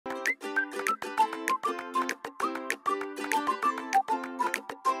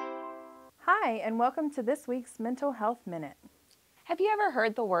Hi, and welcome to this week's Mental Health Minute. Have you ever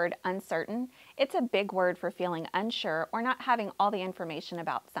heard the word uncertain? It's a big word for feeling unsure or not having all the information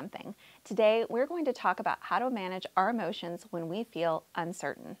about something. Today, we're going to talk about how to manage our emotions when we feel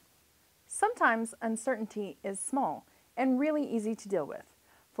uncertain. Sometimes uncertainty is small and really easy to deal with.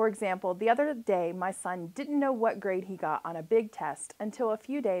 For example, the other day my son didn't know what grade he got on a big test until a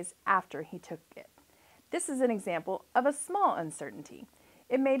few days after he took it. This is an example of a small uncertainty.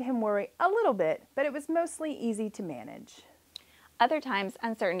 It made him worry a little bit, but it was mostly easy to manage. Other times,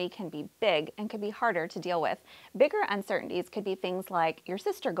 uncertainty can be big and can be harder to deal with. Bigger uncertainties could be things like your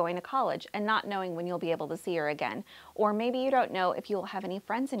sister going to college and not knowing when you'll be able to see her again, or maybe you don't know if you'll have any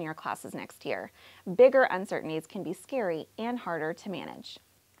friends in your classes next year. Bigger uncertainties can be scary and harder to manage.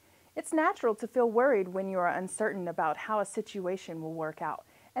 It's natural to feel worried when you are uncertain about how a situation will work out,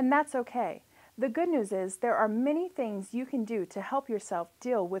 and that's okay. The good news is there are many things you can do to help yourself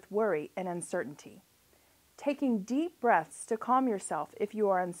deal with worry and uncertainty. Taking deep breaths to calm yourself if you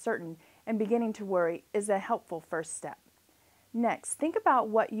are uncertain and beginning to worry is a helpful first step. Next, think about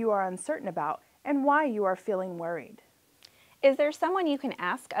what you are uncertain about and why you are feeling worried. Is there someone you can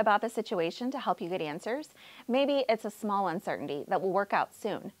ask about the situation to help you get answers? Maybe it's a small uncertainty that will work out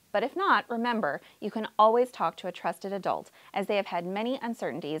soon. But if not, remember, you can always talk to a trusted adult, as they have had many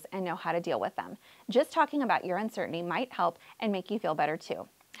uncertainties and know how to deal with them. Just talking about your uncertainty might help and make you feel better too.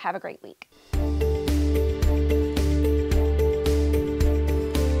 Have a great week.